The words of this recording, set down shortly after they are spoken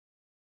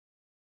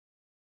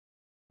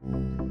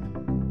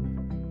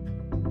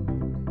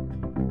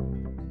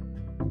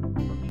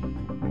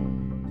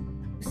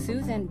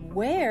Susan,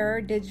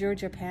 where did your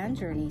Japan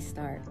journey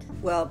start?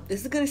 Well,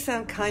 this is going to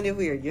sound kind of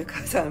weird,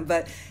 Yuko-san,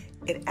 but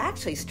it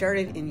actually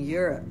started in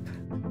Europe.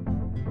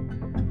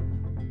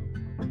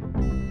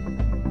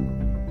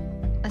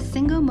 A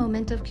single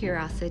moment of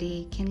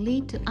curiosity can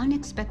lead to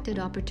unexpected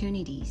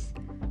opportunities,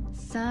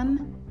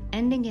 some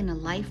ending in a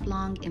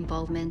lifelong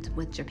involvement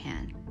with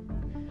Japan.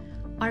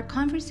 Our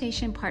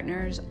conversation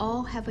partners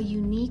all have a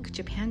unique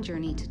Japan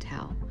journey to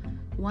tell,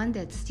 one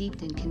that's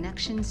steeped in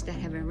connections that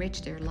have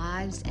enriched their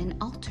lives and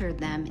altered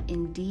them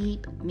in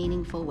deep,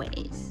 meaningful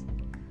ways.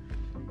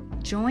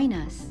 Join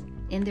us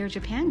in their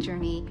Japan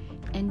journey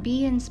and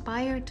be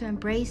inspired to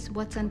embrace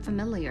what's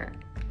unfamiliar.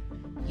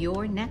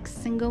 Your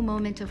next single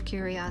moment of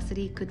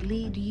curiosity could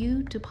lead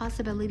you to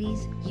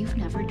possibilities you've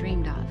never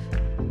dreamed of.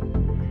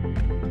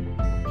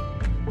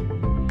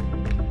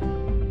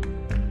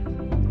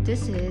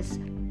 This is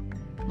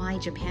My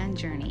Japan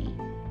Journey.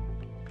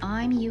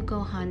 I'm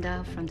Yuko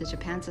Handa from the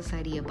Japan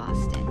Society of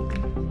Boston.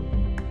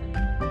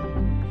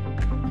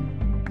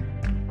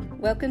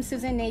 Welcome,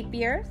 Susan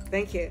Napier.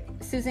 Thank you.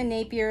 Susan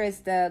Napier is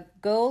the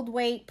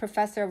Goldwaite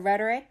Professor of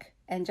Rhetoric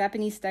and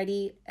Japanese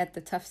Study at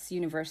the Tufts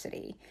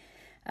University.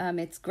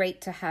 It's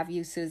great to have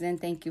you, Susan.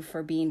 Thank you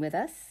for being with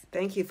us.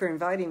 Thank you for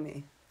inviting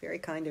me. Very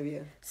kind of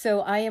you. So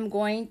I am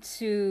going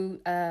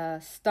to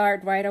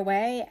start right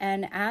away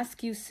and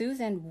ask you,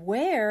 Susan,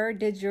 where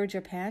did your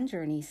Japan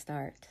journey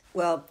start?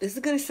 Well, this is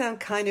going to sound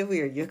kind of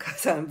weird,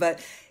 Yuko-san,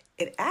 but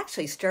it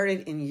actually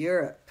started in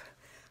Europe.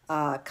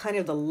 Kind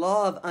of the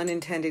law of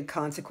unintended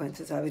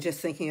consequences. I was just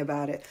thinking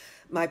about it.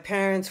 My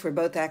parents were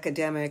both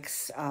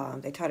academics.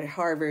 They taught at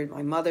Harvard.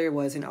 My mother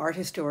was an art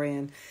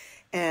historian.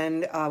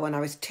 And when I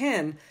was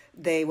 10,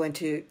 they went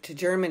to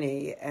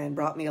Germany and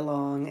brought me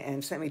along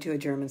and sent me to a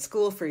German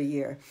school for a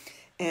year.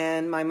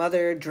 And my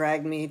mother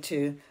dragged me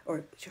to,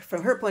 or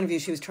from her point of view,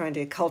 she was trying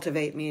to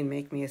cultivate me and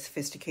make me a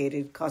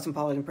sophisticated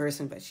cosmopolitan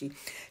person. But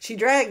she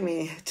dragged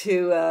me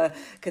to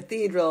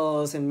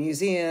cathedrals and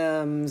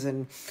museums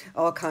and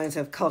all kinds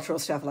of cultural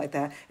stuff like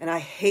that. And I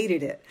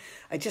hated it.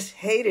 I just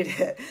hated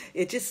it.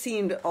 It just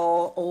seemed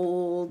all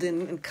old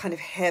and kind of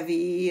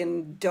heavy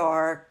and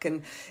dark.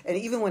 And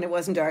even when it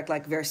wasn't dark,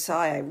 like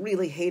Versailles, I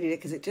really hated it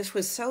because it just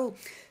was so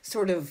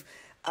sort of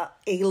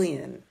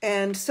alien.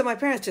 And so my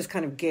parents just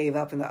kind of gave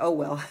up and thought, oh,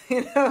 well,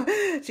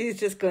 she's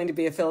just going to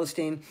be a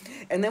Philistine.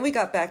 And then we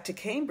got back to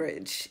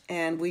Cambridge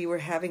and we were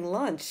having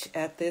lunch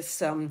at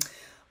this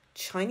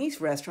Chinese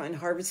restaurant in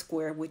Harvard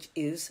Square, which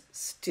is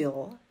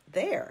still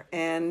there.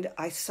 And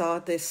I saw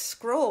this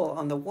scroll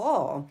on the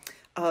wall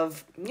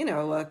of,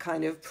 a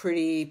kind of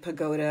pretty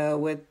pagoda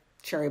with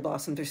cherry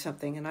blossoms or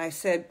something. And I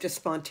said just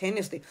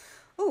spontaneously,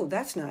 oh,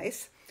 that's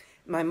nice.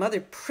 My mother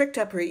pricked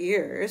up her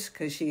ears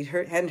because she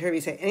hadn't heard me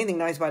say anything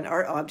nice about an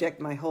art object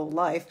my whole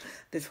life.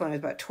 This one I was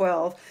about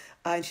 12.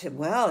 And she said,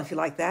 well, if you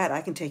like that,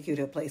 I can take you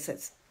to a place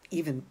that's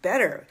even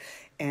better.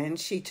 And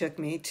she took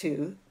me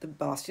to the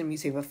Boston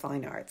Museum of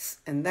Fine Arts.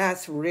 And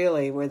that's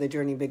really where the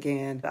journey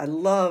began. I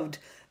loved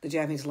the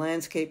Japanese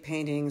landscape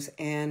paintings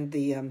and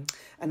the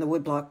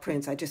woodblock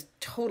prints. I just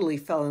totally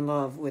fell in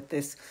love with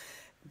this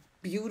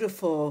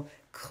beautiful,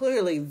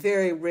 clearly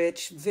very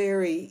rich,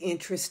 very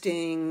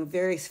interesting,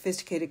 very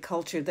sophisticated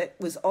culture that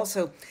was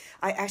also,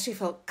 I actually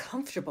felt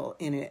comfortable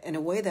in it in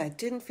a way that I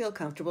didn't feel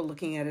comfortable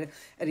looking at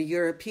a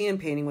European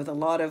painting with a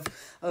lot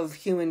of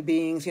human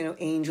beings,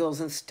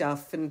 angels and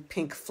stuff and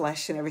pink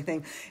flesh and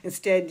everything.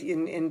 Instead,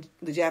 in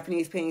the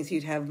Japanese paintings,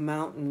 you'd have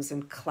mountains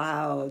and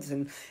clouds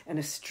and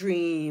a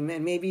stream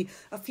and maybe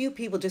a few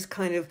people just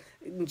kind of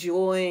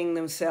enjoying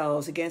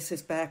themselves against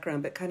this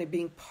background, but kind of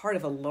being part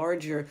of a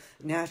larger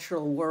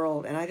natural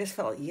world. And I just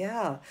felt,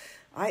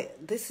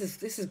 this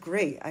is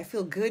great. I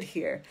feel good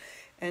here.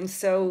 And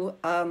so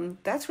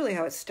that's really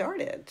how it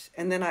started.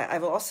 And then I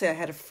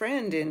had a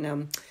friend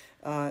in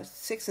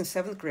 6th and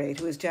 7th grade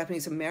who was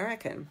Japanese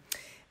American.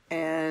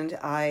 And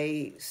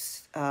I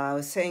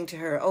was saying to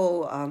her,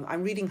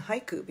 I'm reading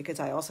haiku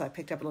because I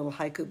picked up a little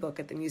haiku book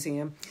at the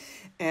museum.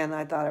 And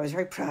I thought I was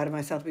very proud of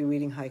myself to be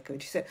reading haiku.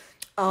 And she said,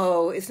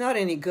 oh, it's not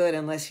any good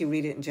unless you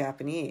read it in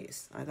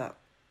Japanese. I thought,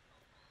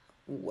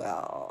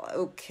 well,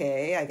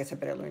 okay, I guess I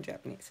better learn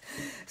Japanese.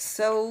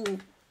 So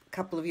a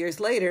couple of years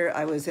later,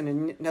 I was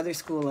in another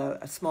school,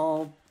 a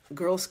small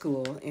girls'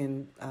 school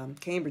in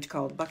Cambridge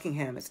called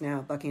Buckingham. It's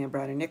now Buckingham,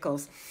 Brown and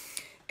Nichols.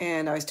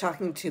 And I was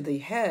talking to the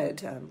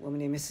head, a woman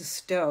named Mrs.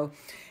 Stowe,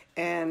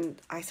 and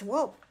I said,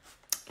 well,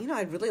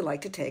 I'd really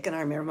like to take, and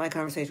I remember my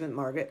conversation with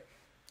Margaret,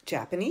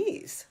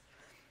 Japanese.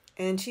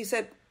 And she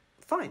said,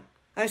 fine.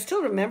 I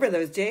still remember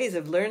those days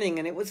of learning,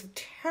 and it was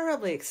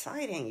terribly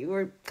exciting. You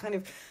were kind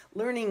of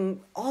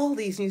learning all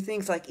these new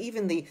things, like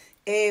even the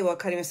wa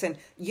karimasen,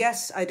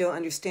 yes, I don't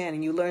understand.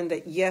 And you learn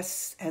that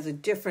yes has a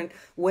different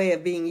way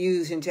of being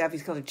used in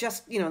Japanese culture.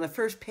 Just, on the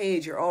first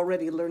page, you're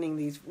already learning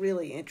these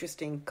really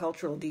interesting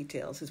cultural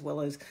details as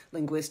well as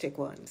linguistic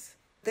ones.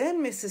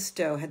 Then Mrs.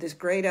 Stowe had this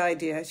great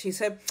idea. She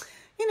said,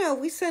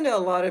 We send a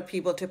lot of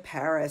people to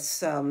Paris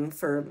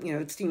for,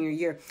 senior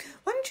year.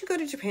 Why don't you go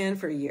to Japan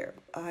for a year?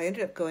 I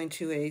ended up going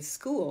to a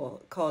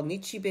school called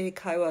Nichibei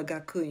Kaiwa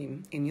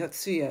Gakuin in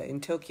Yotsuya in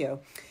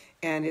Tokyo.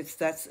 And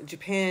that's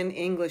Japan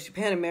English,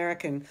 Japan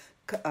American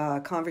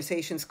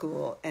conversation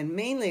school. And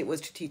mainly it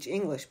was to teach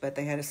English, but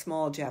they had a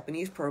small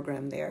Japanese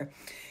program there.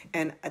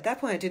 And at that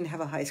point, I didn't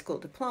have a high school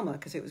diploma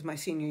because it was my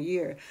senior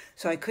year.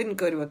 So I couldn't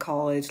go to a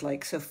college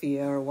like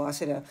Sophia or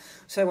Waseda.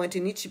 So I went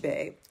to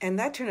Nichibei, and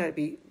that turned out to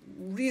be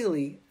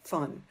really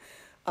fun.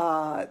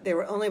 There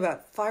were only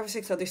about 5 or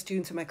 6 other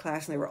students in my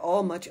class, and they were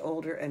all much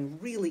older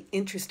and really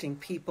interesting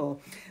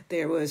people.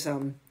 There was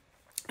an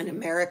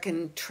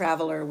American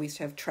traveler. We used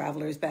to have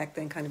travelers back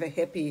then, kind of a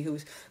hippie who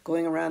was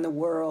going around the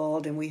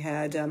world. And we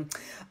had a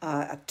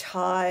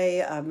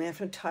man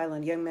from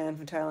Thailand, young man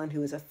from Thailand who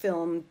was a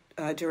film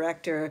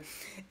director.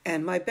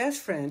 And my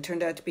best friend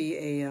turned out to be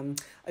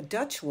a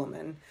Dutch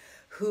woman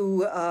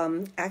who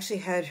actually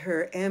had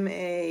her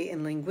MA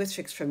in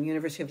linguistics from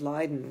University of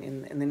Leiden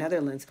in the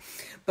Netherlands,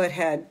 but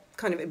had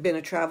kind of been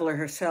a traveler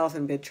herself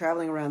and been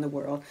traveling around the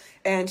world.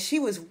 And she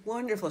was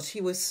wonderful. She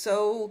was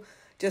so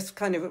just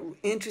kind of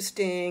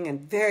interesting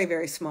and very,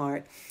 very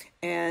smart.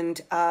 And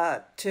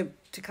to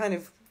kind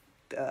of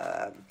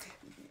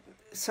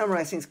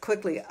summarize things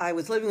quickly, I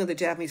was living with a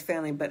Japanese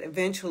family, but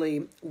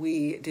eventually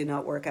we did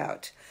not work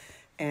out.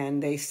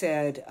 And they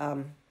said,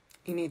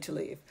 you need to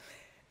leave.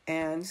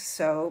 And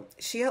so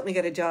she helped me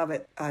get a job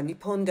at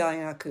Nippon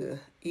Daikaku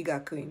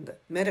Igakuin, the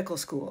medical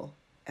school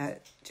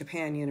at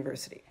Japan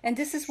University. And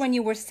this is when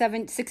you were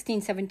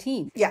 16,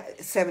 17. Yeah,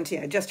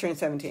 17. I just turned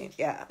 17,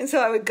 yeah. And so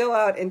I would go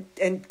out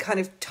and kind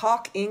of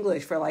talk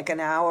English for like an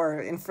hour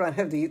in front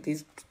of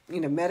these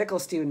medical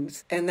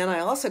students. And then I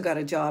also got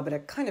a job at a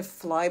kind of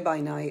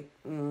fly-by-night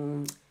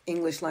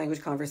English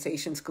language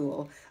conversation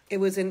school. It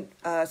was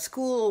a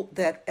school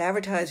that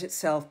advertised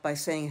itself by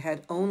saying it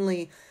had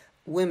only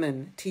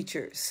women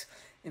teachers.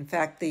 In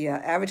fact, the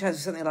advertisement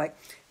was something like,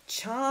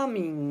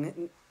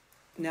 charming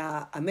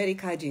na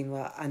Amerikajin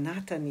wa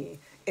anata ni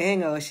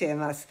engo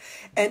shiemasu.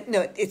 And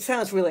no, it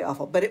sounds really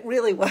awful, but it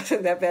really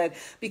wasn't that bad,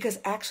 because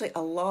actually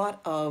a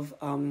lot of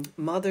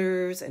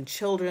mothers and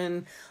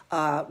children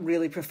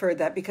really preferred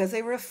that because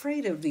they were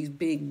afraid of these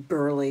big,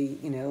 burly,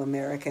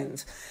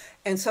 Americans.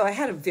 And so I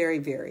had a very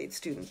varied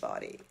student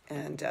body,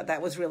 and that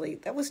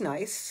was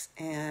nice.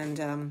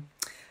 And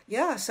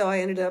so I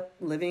ended up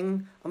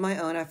living on my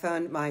own. I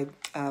found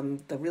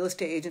the real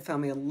estate agent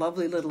found me a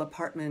lovely little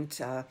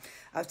apartment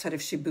outside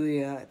of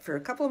Shibuya. For a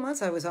couple of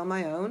months, I was on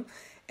my own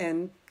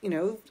and,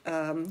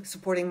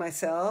 supporting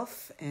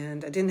myself.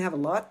 And I didn't have a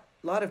lot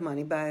of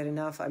money, but I had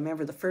enough. I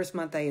remember the first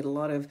month I ate a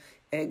lot of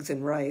eggs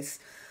and rice.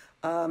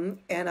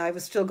 And I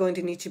was still going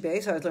to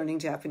Nichibei, so I was learning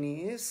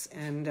Japanese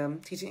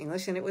and teaching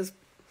English. And it was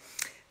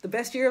the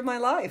best year of my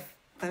life.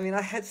 I mean,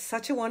 I had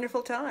such a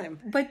wonderful time.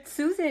 But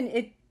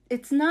Susan,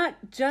 it's not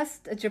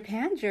just a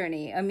Japan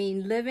journey. I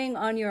mean, living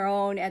on your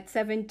own at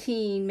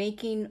 17,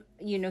 making,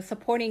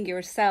 supporting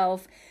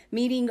yourself,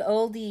 meeting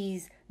all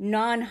these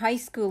non-high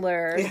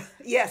schoolers. Yeah.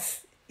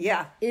 Yes.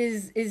 Yeah.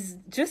 Is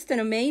just an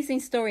amazing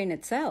story in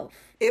itself.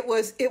 It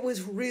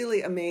was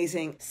really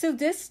amazing. So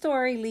this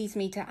story leads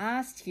me to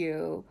ask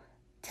you,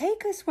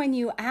 take us when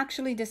you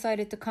actually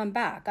decided to come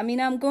back. I mean,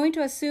 I'm going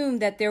to assume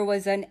that there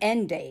was an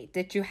end date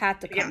that you had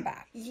to come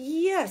back.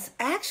 Yes,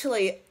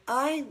 actually,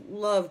 I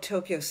love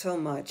Tokyo so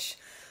much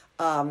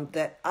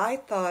that I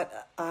thought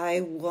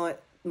I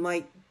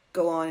might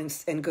go on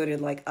and go to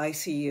like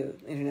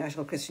ICU,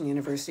 International Christian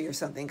University or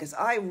something, because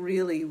I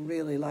really,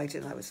 really liked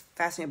it and I was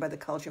fascinated by the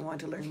culture and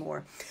wanted to learn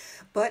more.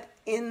 But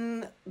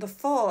in the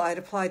fall, I'd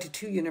applied to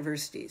 2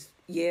 universities,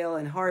 Yale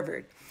and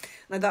Harvard.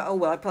 And I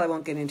thought, I probably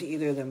won't get into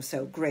either of them,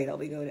 so great, I'll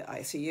be going to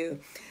ICU.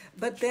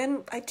 But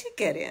then I did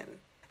get in.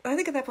 I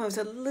think at that point I was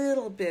a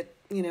little bit,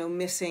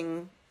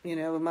 missing, my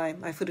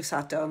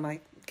Furusato, my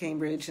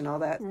Cambridge and all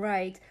that.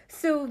 Right.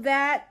 So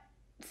that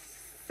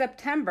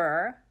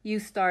September, you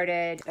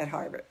started at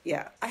Harvard.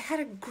 Yeah. I had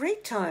a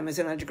great time as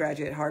an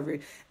undergraduate at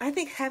Harvard. I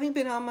think having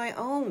been on my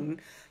own,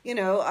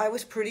 I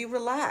was pretty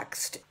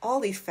relaxed. All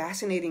these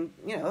fascinating,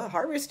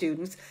 Harvard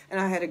students. And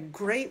I had a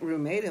great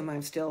roommate whom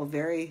I'm still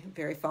very,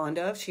 very fond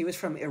of. She was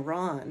from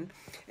Iran,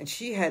 and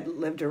she had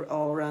lived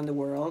all around the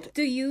world.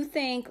 Do you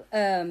think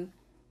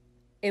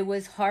it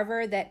was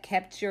Harvard that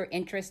kept your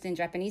interest in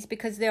Japanese?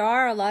 Because there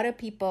are a lot of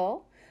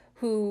people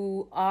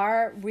who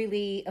are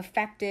really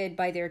affected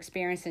by their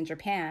experience in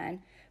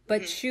Japan,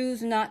 but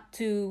choose not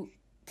to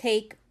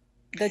take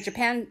the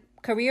Japan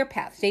career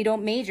path. They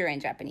don't major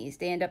in Japanese.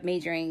 They end up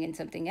majoring in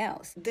something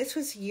else. This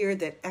was a year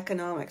that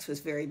economics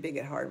was very big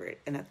at Harvard,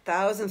 and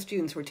 1,000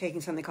 students were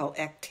taking something called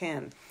Ec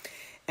 10.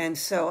 And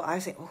so I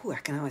was saying,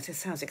 economics, this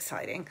sounds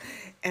exciting.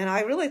 And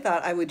I really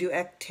thought I would do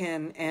Ec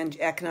 10 and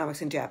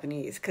economics in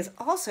Japanese, because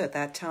also at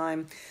that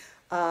time,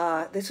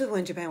 this was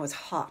when Japan was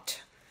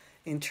hot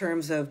in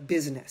terms of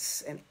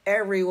business, and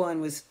everyone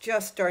was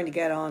just starting to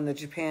get on the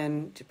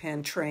Japan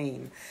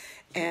train.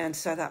 And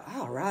so I thought,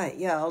 all right,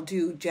 I'll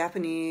do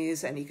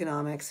Japanese and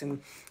economics.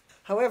 And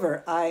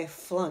however, I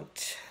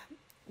flunked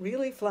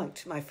really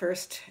flunked my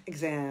first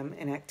exam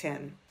in Act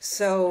 10.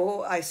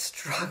 So I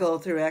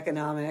struggled through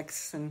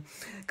economics and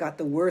got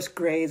the worst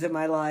grades of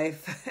my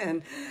life.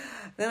 And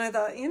then I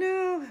thought,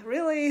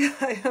 really,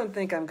 I don't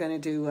think I'm going to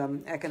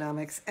do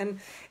economics. And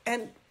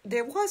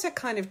there was a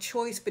kind of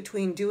choice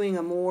between doing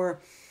a more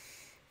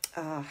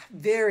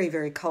very,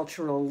 very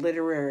cultural,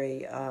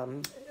 literary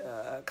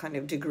kind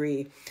of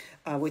degree,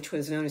 which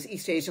was known as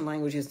East Asian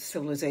Languages and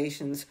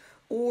Civilizations,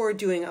 or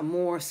doing a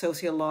more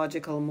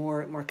sociological,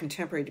 more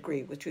contemporary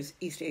degree, which was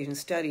East Asian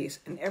Studies.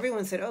 And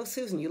everyone said, oh,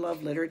 Susan, you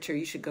love literature,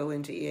 you should go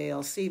into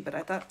EALC. But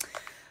I thought,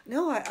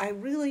 no, I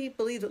really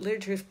believe that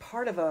literature is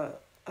part of a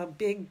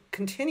big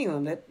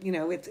continuum, that,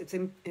 it's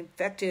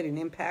infected and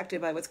impacted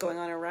by what's going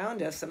on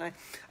around us. And I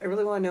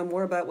really want to know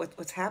more about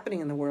what's happening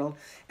in the world.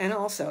 And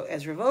also,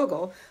 Ezra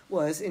Vogel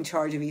was in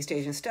charge of East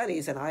Asian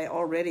Studies, and I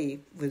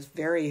already was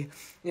very,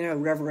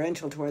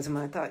 reverential towards him.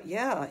 I thought,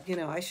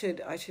 I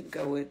should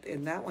go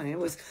in that one.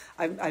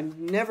 And I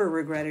never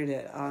regretted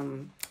it.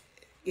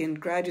 In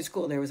graduate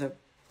school, there was a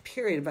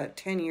period, about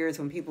 10 years,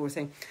 when people were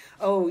saying,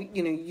 oh,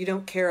 you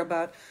don't care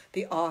about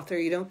the author,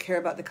 you don't care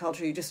about the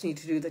culture, you just need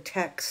to do the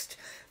text.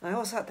 And I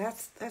always thought,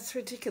 that's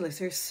ridiculous.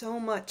 There's so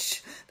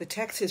much. The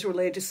text is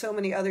related to so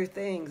many other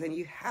things, and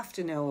you have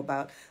to know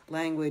about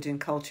language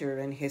and culture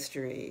and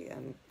history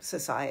and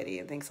society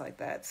and things like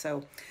that.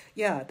 So,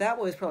 yeah, that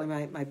was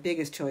probably my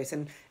biggest choice.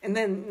 And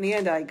then in the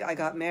end, I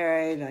got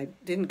married. I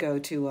didn't go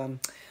to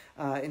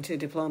into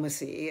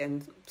diplomacy,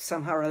 and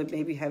somehow or other,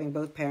 maybe having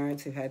both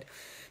parents who had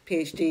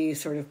PhDs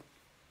sort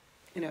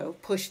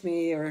of, pushed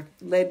me or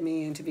led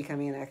me into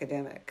becoming an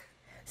academic.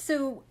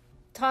 So,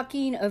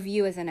 talking of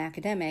you as an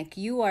academic,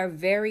 you are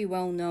very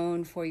well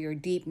known for your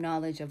deep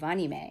knowledge of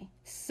anime.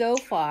 So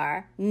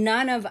far,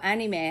 none of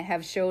anime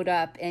have showed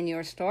up in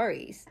your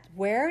stories.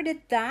 Where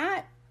did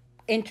that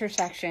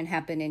intersection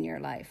happen in your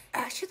life?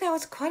 Actually, that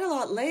was quite a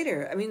lot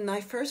later. I mean,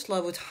 my first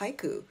love was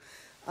haiku.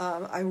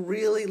 I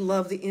really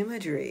love the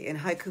imagery in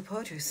haiku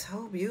poetry.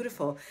 So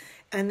beautiful.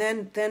 And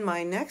then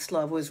my next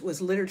love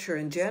was literature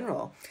in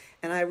general.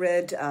 And I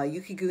read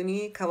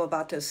Yukiguni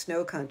Kawabata's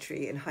Snow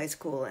Country in high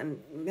school, and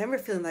remember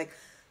feeling like,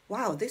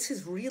 wow, this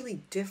is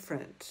really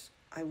different.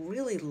 I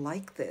really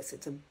like this.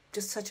 It's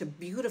just such a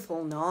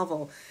beautiful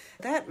novel.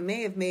 That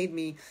may have made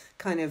me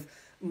kind of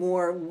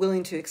more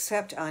willing to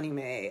accept anime.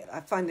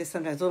 I find this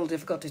sometimes a little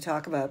difficult to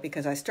talk about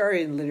because I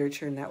started in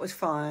literature and that was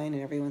fine,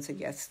 and everyone said,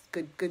 yes,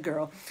 good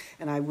girl.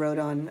 And I wrote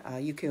on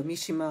Yukio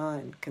Mishima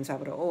and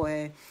Kenzaburo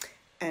Oe.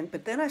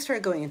 But then I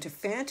started going into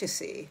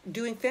fantasy.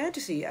 Doing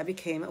fantasy, I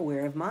became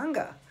aware of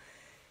manga.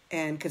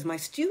 And because my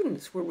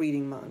students were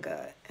reading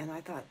manga, and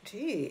I thought,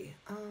 gee,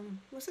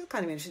 this is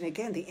kind of interesting.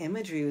 Again, the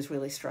imagery was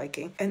really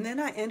striking. And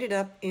then I ended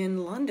up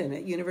in London,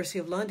 at University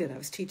of London. I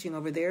was teaching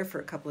over there for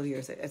a couple of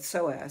years at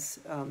SOAS,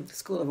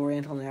 School of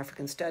Oriental and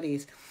African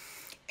Studies.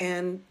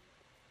 And,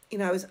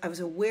 I was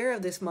aware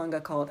of this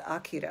manga called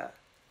Akira,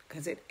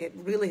 because it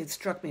really had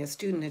struck me. A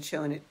student had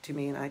shown it to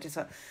me, and I just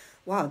thought,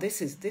 wow,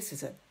 this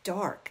is a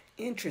dark,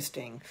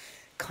 interesting,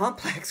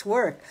 complex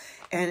work.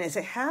 And as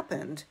it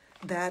happened,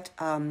 that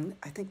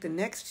I think the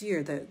next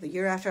year, the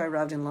year after I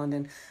arrived in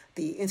London,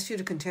 the Institute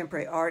of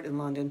Contemporary Art in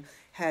London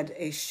had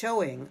a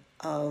showing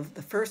of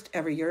the first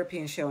ever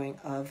European showing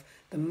of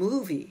the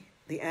movie,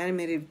 the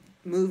animated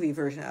movie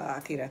version of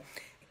Akira.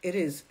 It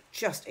is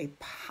just a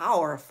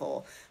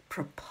powerful,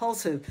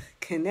 propulsive,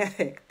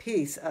 kinetic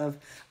piece of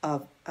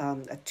a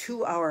almost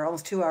 2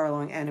 hour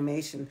long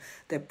animation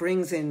that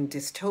brings in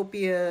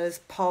dystopias,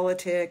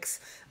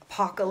 politics,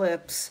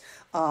 apocalypse,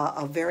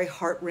 a very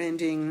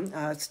heartrending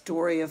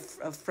story of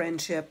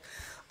friendship,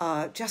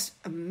 just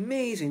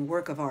amazing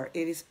work of art.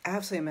 It is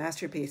absolutely a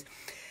masterpiece.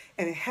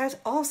 And it has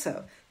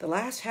also, the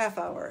last half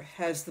hour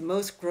has the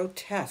most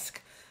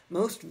grotesque,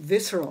 most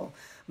visceral,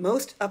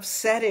 most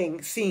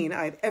upsetting scene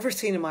I've ever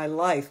seen in my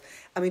life.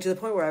 I mean, to the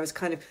point where I was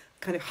kind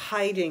of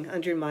hiding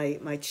under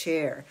my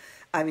chair.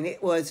 I mean,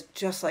 it was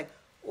just like,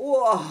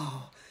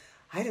 whoa,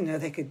 I didn't know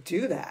they could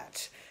do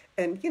that.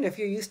 And, if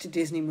you're used to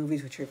Disney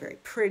movies, which are very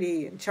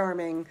pretty and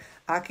charming,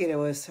 Akira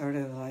was sort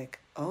of like,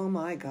 oh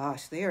my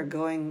gosh, they are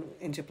going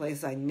into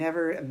places I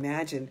never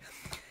imagined.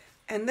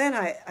 And then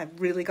I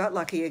really got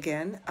lucky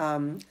again.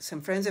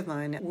 Some friends of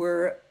mine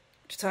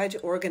decided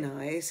to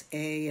organize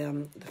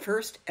the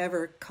first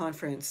ever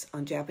conference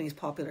on Japanese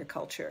popular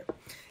culture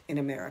in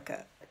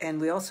America. And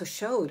we also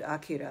showed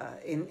Akira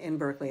in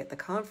Berkeley at the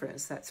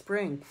conference that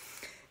spring.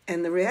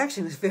 And the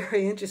reaction was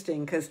very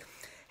interesting because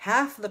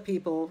half of the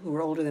people who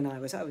were older than I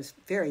was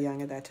very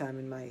young at that time,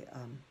 in my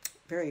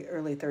very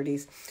early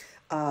 30s,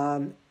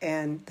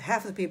 and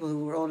half of the people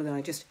who were older than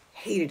I just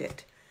hated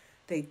it.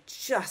 They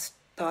just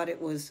thought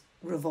it was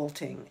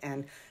revolting,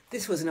 and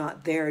this was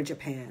not their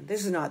Japan.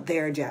 This is not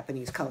their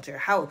Japanese culture.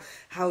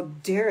 How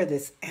dare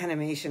this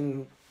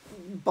animation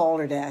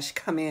balderdash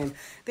come in?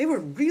 They were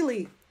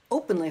really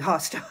openly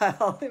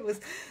hostile. It was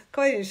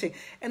quite interesting.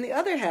 And the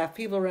other half,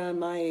 people around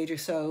my age or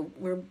so,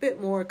 were a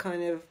bit more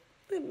kind of,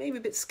 maybe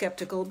a bit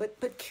skeptical,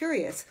 but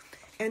curious.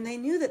 And they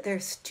knew that their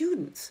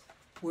students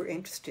were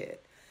interested.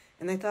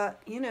 And they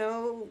thought,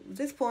 at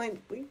this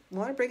point, we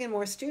want to bring in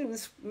more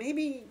students.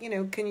 Maybe,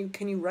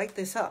 can you write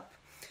this up?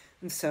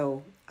 And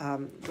so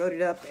wrote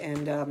it up,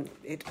 and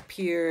it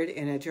appeared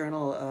in a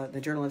journal, the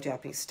Journal of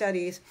Japanese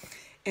Studies.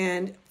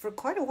 And for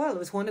quite a while, it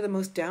was one of the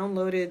most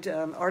downloaded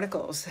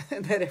articles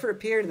that ever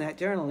appeared in that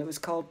journal. It was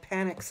called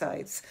Panic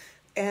Sites.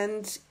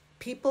 And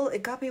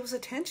it got people's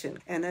attention.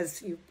 And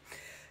as you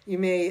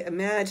may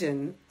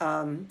imagine,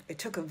 it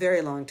took a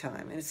very long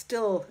time. And it's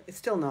still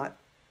not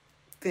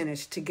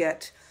finished to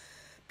get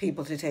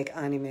people to take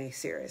anime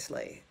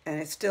seriously. And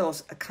it's still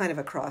a kind of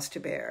a cross to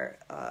bear.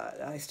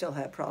 I still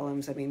have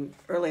problems. I mean,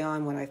 early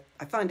on when I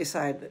finally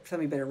decided that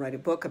somebody better write a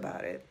book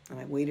about it, and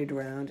I waited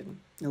around and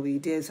nobody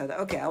did, so I thought,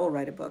 okay, I will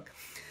write a book.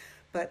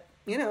 But,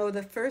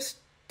 the first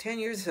 10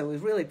 years or so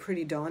was really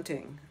pretty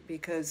daunting,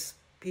 because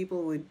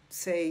people would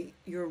say,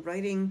 you're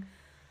writing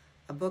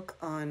a book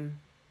on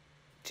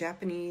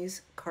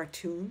Japanese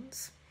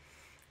cartoons?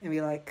 And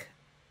be like,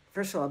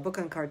 first of all, a book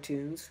on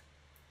cartoons?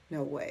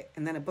 No way.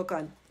 And then a book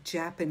on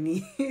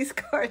Japanese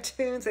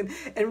cartoons, and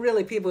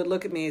really people would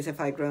look at me as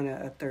if I'd grown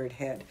a third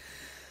head.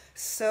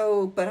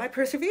 So, but I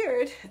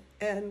persevered,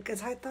 and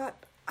because I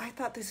thought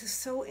this is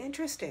so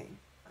interesting.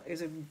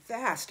 There's a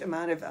vast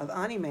amount of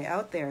anime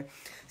out there,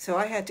 so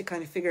I had to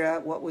kind of figure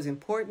out what was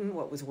important,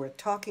 what was worth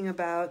talking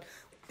about.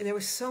 And there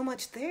was so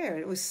much there.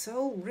 It was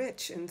so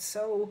rich and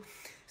so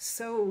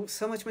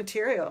much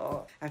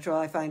material. After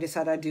all, I finally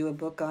decided I'd do a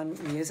book on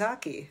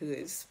Miyazaki, who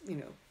is,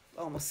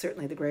 almost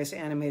certainly the greatest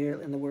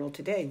animator in the world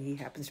today, and he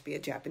happens to be a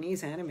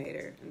Japanese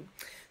animator. And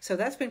so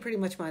that's been pretty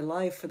much my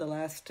life for the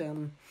last,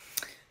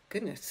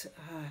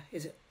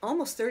 is it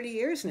almost 30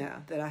 years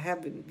now that I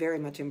have been very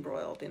much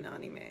embroiled in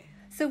anime.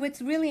 So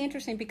it's really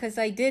interesting, because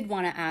I did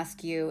want to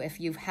ask you if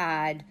you've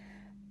had,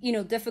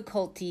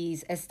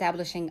 difficulties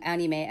establishing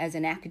anime as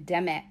an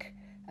academic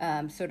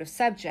sort of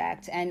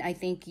subject, and I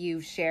think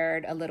you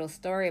shared a little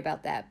story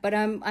about that. But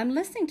I'm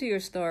listening to your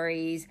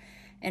stories,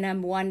 and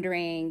I'm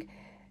wondering,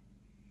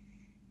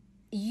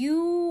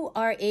 you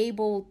are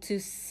able to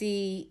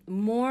see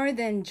more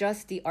than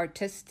just the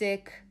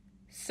artistic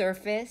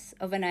surface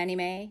of an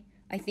anime.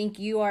 I think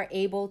you are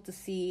able to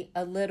see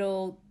a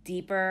little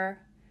deeper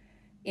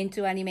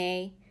into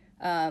anime.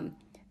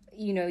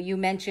 You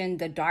mentioned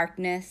the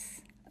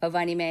darkness of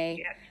anime.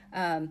 Yes.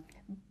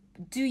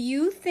 Do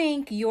you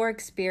think your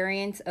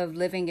experience of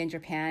living in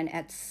Japan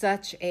at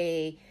such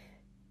a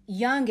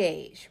young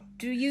age,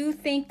 do you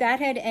think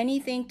that had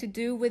anything to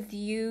do with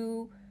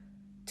you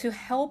to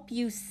help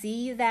you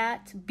see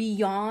that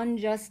beyond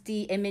just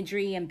the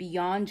imagery and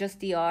beyond just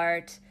the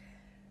art?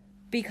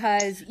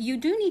 Because you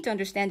do need to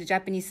understand the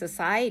Japanese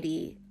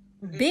society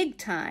big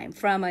time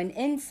from an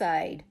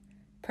inside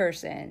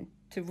person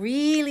to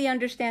really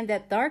understand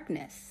that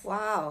darkness.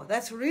 Wow,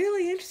 that's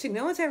really interesting.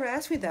 No one's ever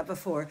asked me that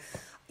before.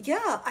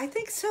 Yeah, I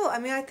think so. I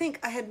mean, I think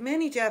I had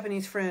many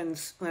Japanese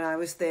friends when I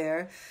was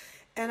there.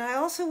 And I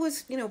also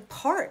was,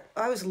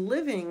 I was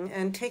living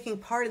and taking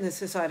part in the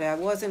society. I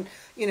wasn't,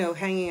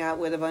 hanging out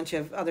with a bunch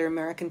of other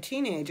American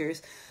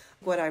teenagers.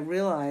 What I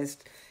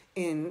realized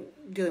in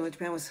dealing with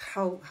Japan was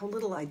how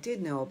little I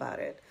did know about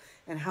it,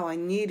 and how I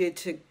needed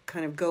to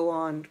kind of go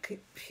on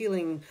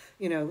peeling,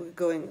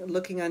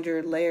 looking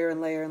under layer and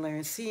layer and layer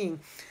and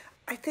seeing.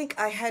 I think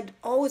I had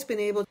always been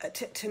able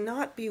to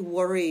not be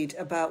worried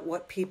about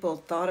what people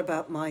thought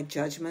about my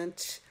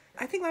judgment.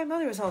 I think my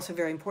mother was also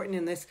very important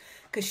in this,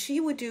 because she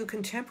would do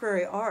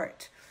contemporary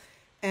art.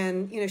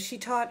 And, she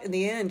taught, in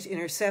the end, in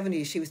her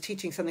 70s, she was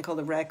teaching something called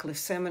the Radcliffe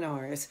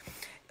Seminars.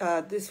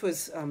 This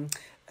was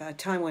a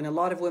time when a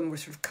lot of women were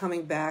sort of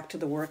coming back to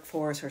the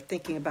workforce or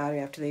thinking about it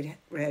after they'd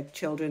had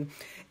children.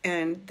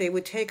 And they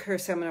would take her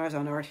seminars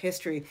on art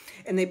history,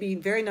 and they'd be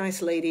very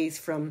nice ladies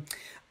from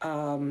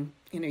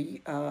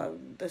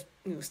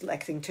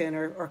Lexington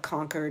or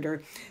Concord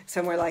or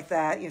somewhere like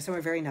that,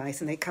 somewhere very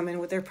nice. And they come in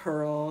with their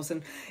pearls,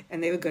 and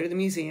they would go to the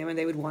museum, and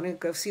they would want to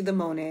go see the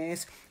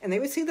Monets, and they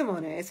would see the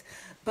Monets.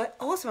 But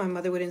also my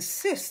mother would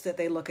insist that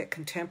they look at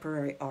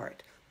contemporary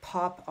art,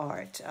 pop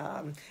art,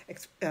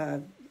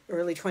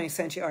 early 20th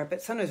century art,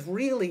 but sometimes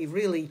really,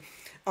 really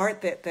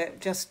art that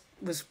just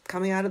was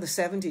coming out of the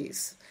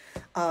 70s.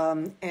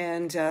 And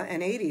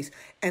 80s.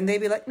 And they'd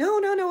be like,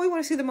 no, we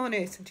want to see the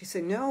Monets. And she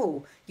said,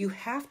 no, you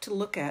have to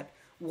look at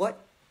what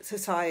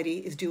society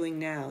is doing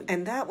now.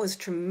 And that was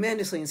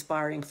tremendously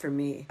inspiring for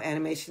me.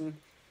 Animation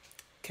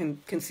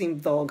can seem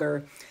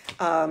vulgar,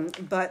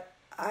 but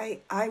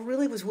I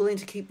really was willing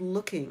to keep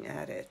looking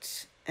at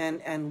it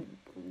and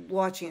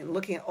watching it,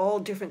 looking at all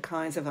different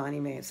kinds of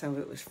anime. And some of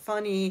it was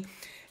funny,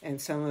 and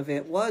some of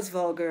it was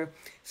vulgar.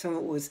 Some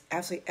of it was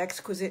absolutely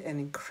exquisite and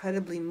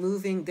incredibly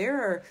moving.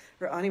 There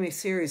are anime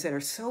series that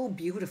are so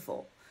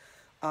beautiful,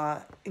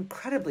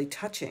 incredibly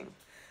touching,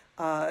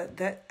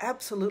 that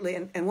absolutely,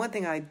 and one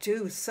thing I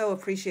do so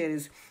appreciate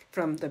is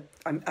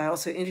I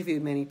also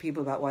interviewed many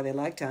people about why they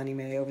liked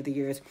anime over the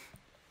years.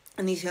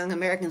 And these young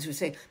Americans would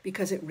say,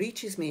 because it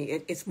reaches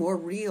me, it's more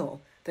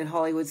real than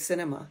Hollywood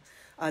cinema.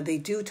 They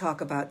do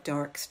talk about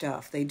dark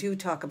stuff. They do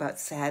talk about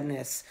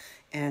sadness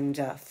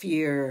and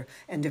fear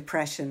and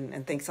depression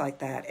and things like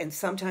that. And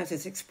sometimes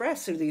it's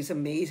expressed through these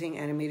amazing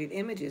animated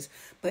images.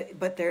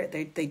 But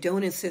they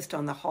don't insist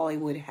on the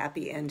Hollywood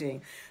happy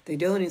ending. They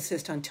don't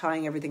insist on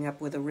tying everything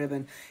up with a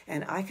ribbon.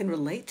 And I can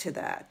relate to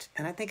that.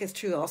 And I think it's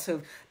true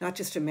also, not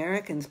just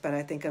Americans, but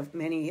I think of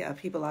many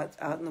people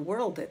out in the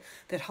world,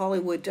 that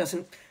Hollywood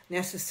doesn't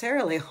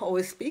necessarily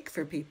always speak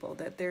for people,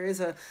 that there is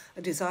a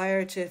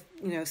desire to,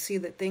 see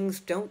that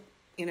things don't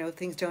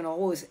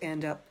always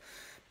end up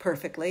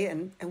perfectly.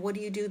 And what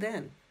do you do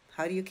then?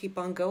 How do you keep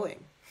on going?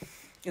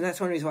 And that's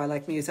one reason why I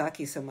like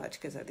Miyazaki so much,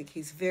 because I think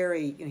he's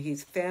very,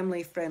 he's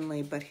family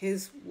friendly, but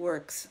his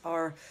works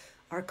are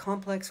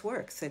complex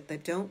works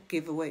that don't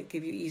give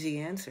you easy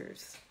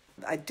answers.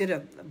 I did a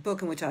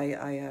book in which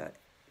I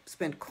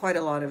spent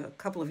a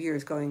couple of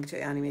years going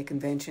to anime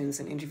conventions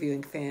and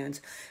interviewing fans.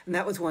 And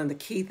that was one of the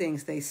key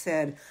things they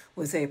said,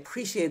 was they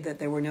appreciated that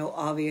there were no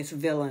obvious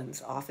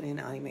villains often in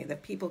anime,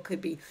 that people could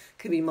be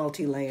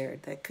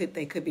multi-layered, that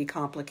they could be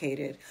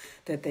complicated,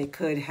 that they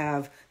could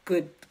have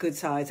good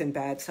sides and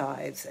bad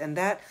sides. And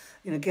that,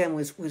 again,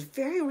 was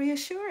very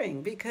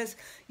reassuring, because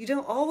you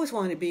don't always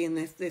want to be in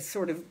this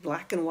sort of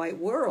black and white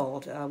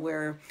world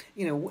where,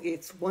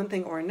 it's one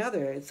thing or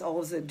another. It's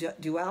always a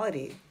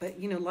duality. But,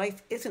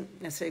 life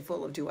isn't necessarily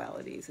full of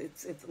dualities.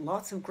 It's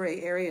lots of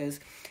gray areas.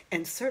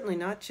 And certainly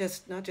not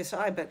just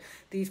I, but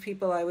these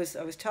people I was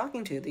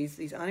talking to,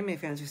 these anime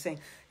fans, were saying,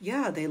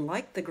 yeah, they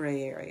liked the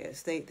gray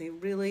areas. They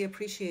really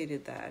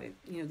appreciated that,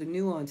 the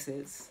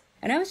nuances.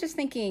 And I was just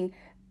thinking,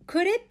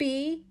 could it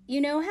be,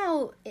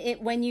 how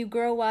when you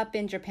grow up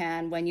in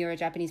Japan, when you're a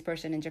Japanese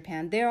person in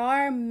Japan, there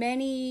are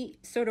many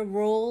sort of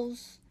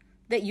roles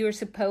that you're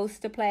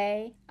supposed to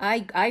play?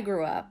 I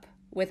grew up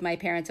with my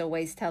parents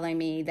always telling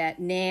me that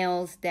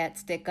nails that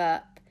stick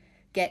up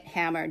get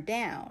hammered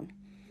down.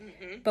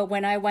 Mm-hmm. But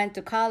when I went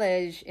to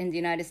college in the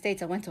United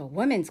States, I went to a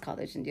women's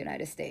college in the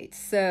United States.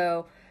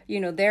 So,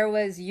 there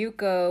was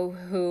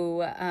Yuko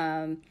who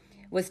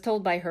was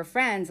told by her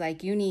friends,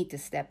 like, you need to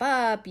step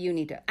up, you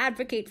need to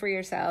advocate for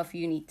yourself,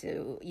 you need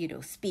to,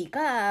 speak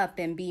up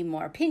and be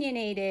more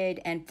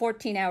opinionated. And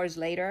 14 hours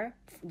later,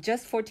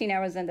 just 14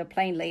 hours on the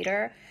plane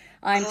later,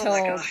 I'm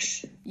told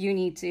you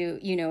need to,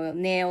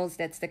 nails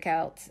that stick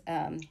out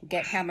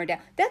get hammered down.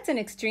 That's an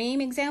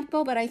extreme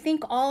example, but I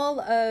think a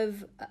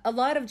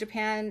lot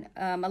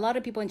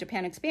of people in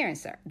Japan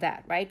experience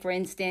that, right? For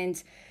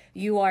instance,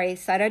 you are a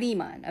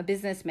sarariman, a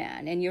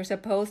businessman, and you're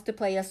supposed to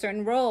play a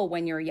certain role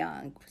when you're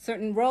young,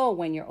 certain role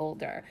when you're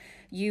older.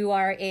 You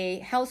are a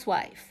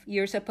housewife.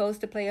 You're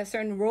supposed to play a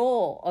certain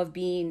role of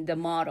being the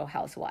model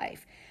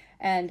housewife.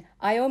 And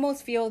I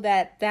almost feel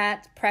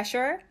that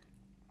pressure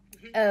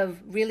of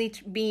really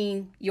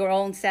being your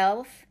own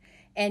self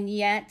and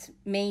yet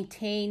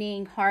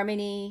maintaining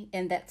harmony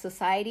in that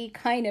society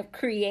kind of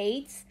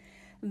creates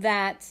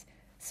that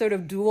sort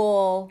of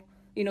dual,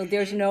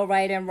 there's no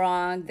right and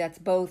wrong, that's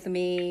both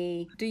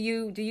me. Do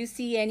you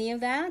see any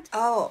of that?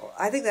 Oh,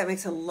 I think that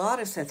makes a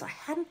lot of sense. I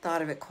hadn't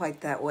thought of it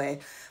quite that way,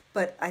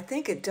 but I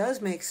think it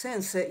does make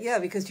sense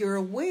that, because you're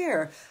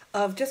aware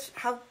of just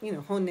how,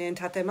 honnen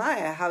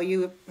tatemaya, how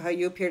you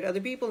appear to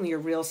other people and your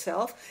real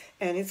self,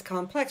 and it's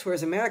complex,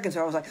 whereas Americans are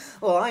always like,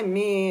 well, I'm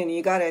me, and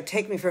you got to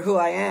take me for who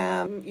I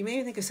am. You made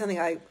me think of something.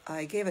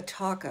 I gave a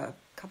talk a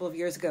couple of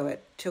years ago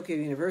at Tokyo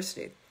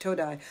University,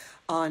 Todai,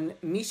 on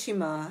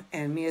Mishima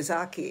and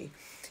Miyazaki.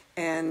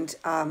 And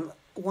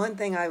one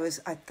thing I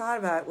thought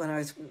about when I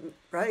was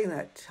writing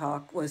that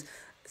talk was,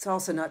 it's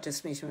also not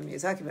just Mishima and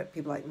Miyazaki, but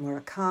people like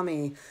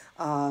Murakami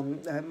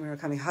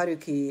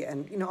Haruki,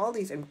 and all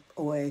these, and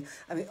Oe.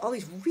 All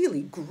these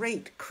really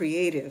great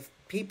creative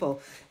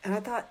people. And I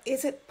thought,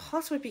 is it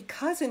possible,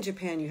 because in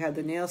Japan you have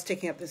the nail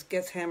sticking up, this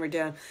gets hammered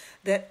down,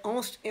 that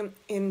almost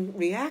in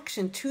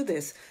reaction to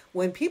this,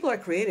 when people are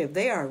creative,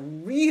 they are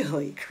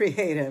really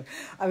creative.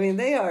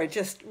 They are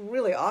just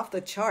really off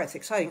the charts,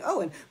 exciting.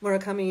 Oh, and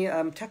Murakami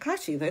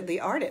Takashi, the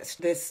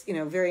artist, this,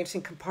 very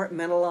interesting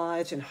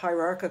compartmentalized and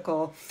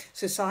hierarchical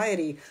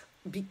society.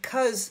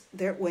 Because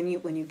when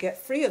you get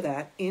free of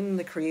that in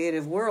the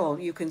creative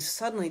world, you can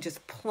suddenly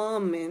just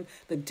plumb in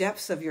the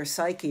depths of your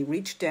psyche,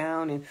 reach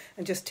down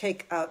and just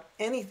take out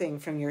anything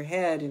from your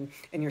head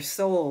and your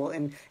soul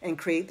and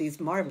create these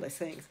marvelous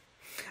things.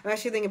 I'm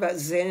actually thinking about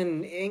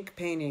Zen ink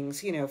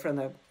paintings, from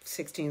the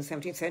 16th,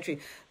 17th century.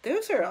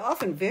 Those are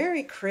often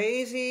very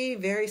crazy,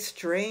 very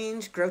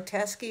strange,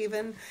 grotesque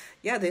even.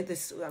 Yeah,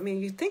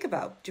 you think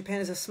about Japan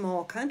as a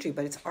small country,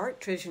 but its art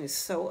tradition is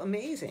so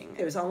amazing.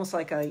 There's almost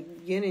like a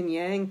yin and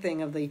yang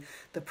thing of the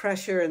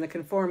pressure and the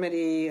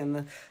conformity and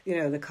the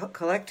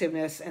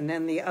collectiveness, and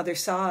then the other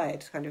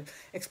side kind of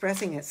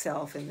expressing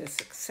itself in this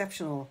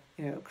exceptional,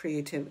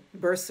 creative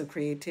bursts of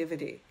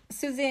creativity.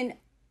 Susan,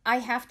 I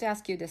have to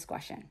ask you this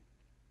question.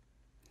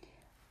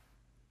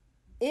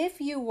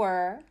 If you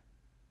were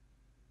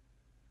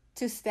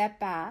to step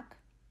back,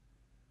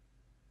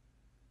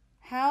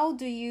 how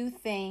do you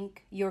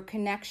think your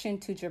connection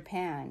to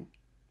Japan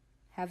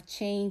have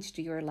changed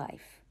your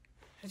life?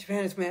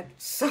 Japan has meant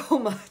so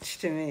much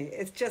to me.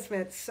 It's just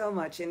meant so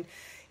much. And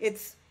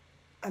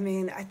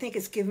I think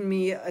it's given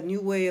me a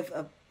new way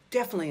of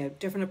definitely a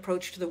different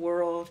approach to the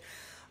world.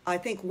 I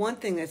think one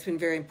thing that's been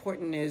very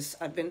important is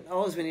I've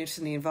always been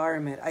interested in the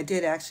environment. I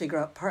did actually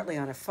grow up partly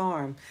on a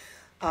farm.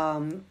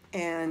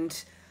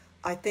 And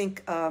I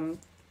think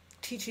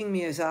teaching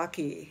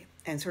Miyazaki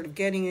and sort of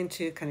getting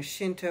into kind of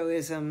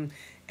Shintoism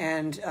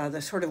and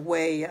the sort of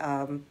way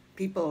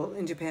people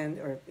in Japan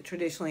or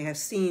traditionally have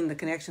seen the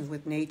connections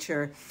with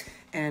nature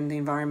and the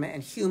environment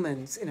and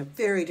humans in a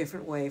very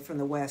different way from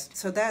the West.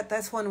 So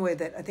that's one way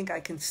that I think I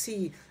can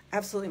see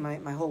absolutely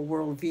my whole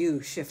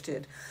worldview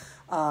shifted.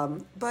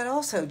 But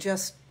also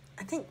just,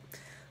 I think,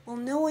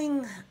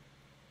 knowing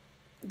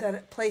that a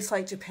place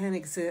like Japan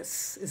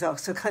exists is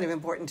also kind of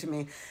important to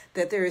me,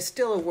 that there is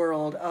still a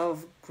world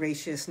of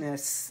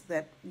graciousness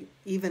that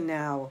even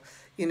now,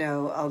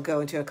 I'll go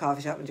into a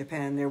coffee shop in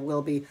Japan, there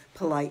will be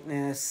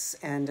politeness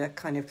and a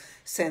kind of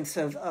sense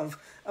of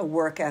a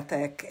work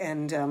ethic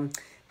and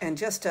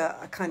just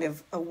a kind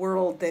of a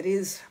world that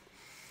is,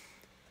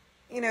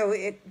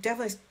 it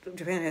definitely,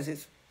 Japan has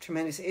its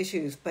tremendous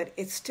issues, but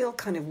it still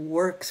kind of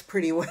works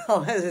pretty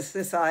well as a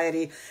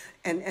society.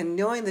 And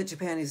knowing that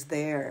Japan is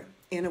there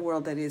in a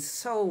world that is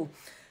so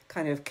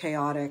kind of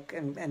chaotic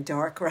and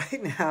dark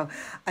right now,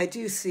 I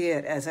do see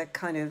it as a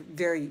kind of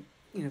very,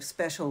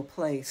 special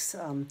place.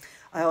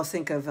 I always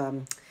think of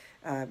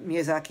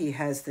Miyazaki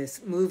has this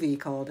movie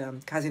called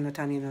Kaze no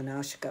Tani no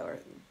Nausicaa, or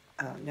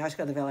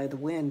Nausicaa, the Valley of the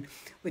Wind,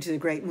 which is a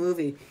great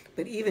movie.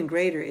 But even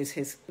greater is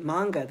his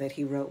manga that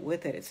he wrote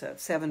with it. It's a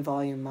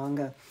 7-volume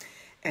manga.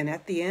 And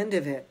at the end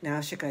of it,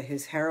 Nausicaa,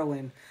 his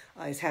heroine,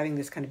 is having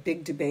this kind of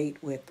big debate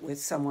with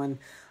someone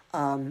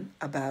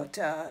about,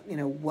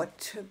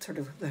 what sort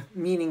of the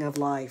meaning of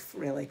life,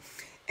 really.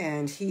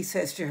 And he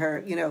says to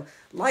her,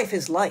 life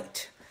is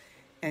light.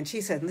 And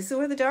she said, and this is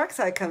where the dark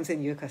side comes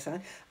in,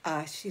 Yuko-san.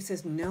 She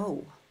says,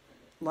 no,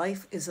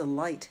 life is a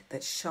light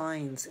that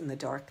shines in the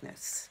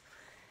darkness.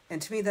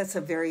 And to me, that's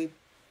a very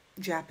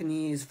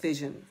Japanese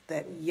vision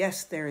that,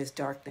 yes, there is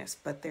darkness,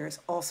 but there's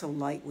also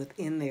light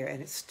within there,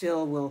 and it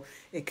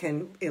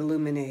can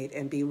illuminate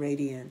and be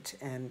radiant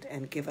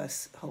and give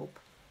us hope.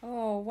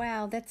 Oh,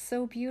 wow, that's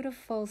so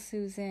beautiful,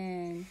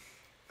 Susan.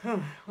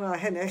 Well, I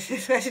hadn't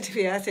expected to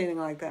be asked anything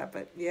like that,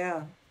 but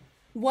yeah.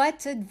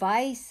 What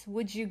advice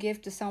would you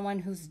give to someone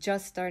who's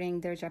just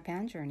starting their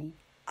Japan journey?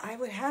 I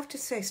would have to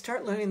say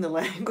start learning the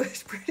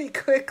language pretty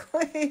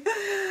quickly.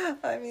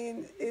 I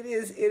mean, it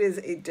is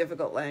a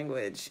difficult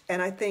language.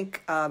 And I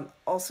think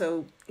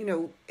also,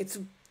 it's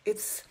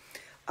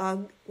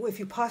if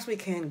you possibly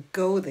can,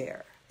 go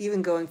there,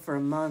 even going for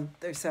a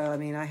month or so. I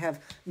mean, I have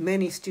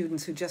many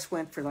students who just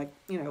went for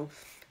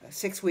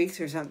 6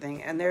 weeks or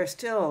something, and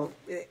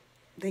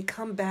they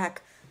come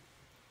back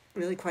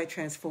really quite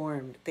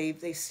transformed.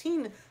 They've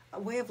seen a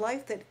way of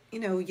life that,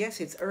 yes,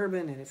 it's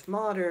urban and it's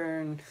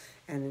modern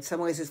and in some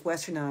ways it's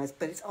westernized,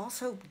 but it's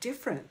also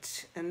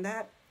different. And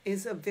that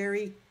is a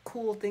very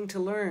cool thing to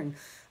learn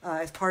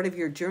as part of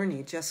your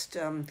journey, just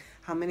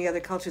how many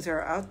other cultures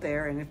are out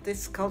there. And if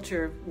this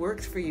culture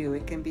works for you,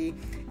 it can be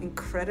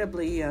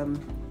incredibly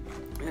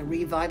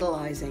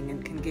revitalizing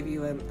and can give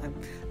you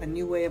a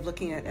new way of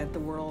looking at the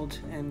world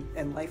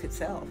and life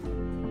itself.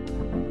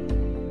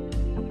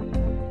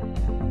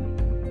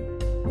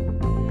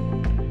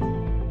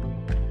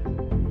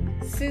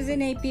 Susan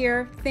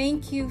Napier,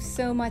 thank you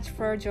so much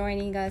for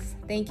joining us.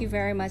 Thank you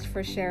very much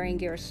for sharing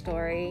your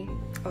story.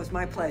 It was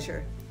my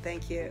pleasure.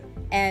 Thank you.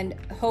 And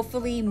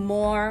hopefully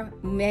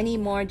many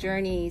more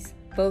journeys,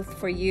 both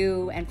for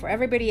you and for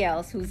everybody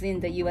else who's in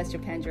the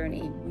U.S.-Japan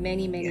journey.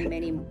 Many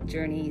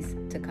journeys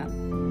to come.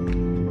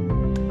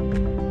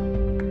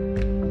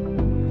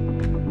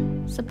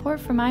 Support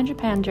for My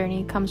Japan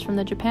Journey comes from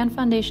the Japan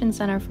Foundation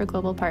Center for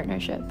Global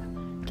Partnership.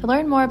 To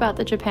learn more about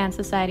the Japan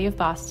Society of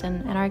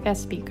Boston and our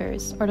guest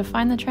speakers, or to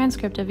find the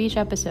transcript of each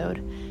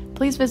episode,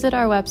 please visit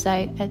our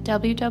website at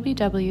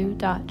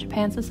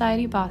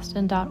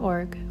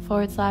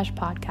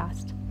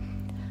www.japansocietyboston.org/podcast.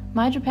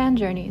 My Japan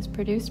Journey is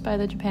produced by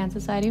the Japan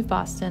Society of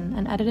Boston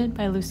and edited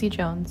by Lucy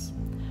Jones.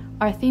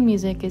 Our theme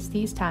music is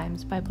These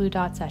Times by Blue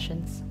Dot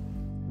Sessions.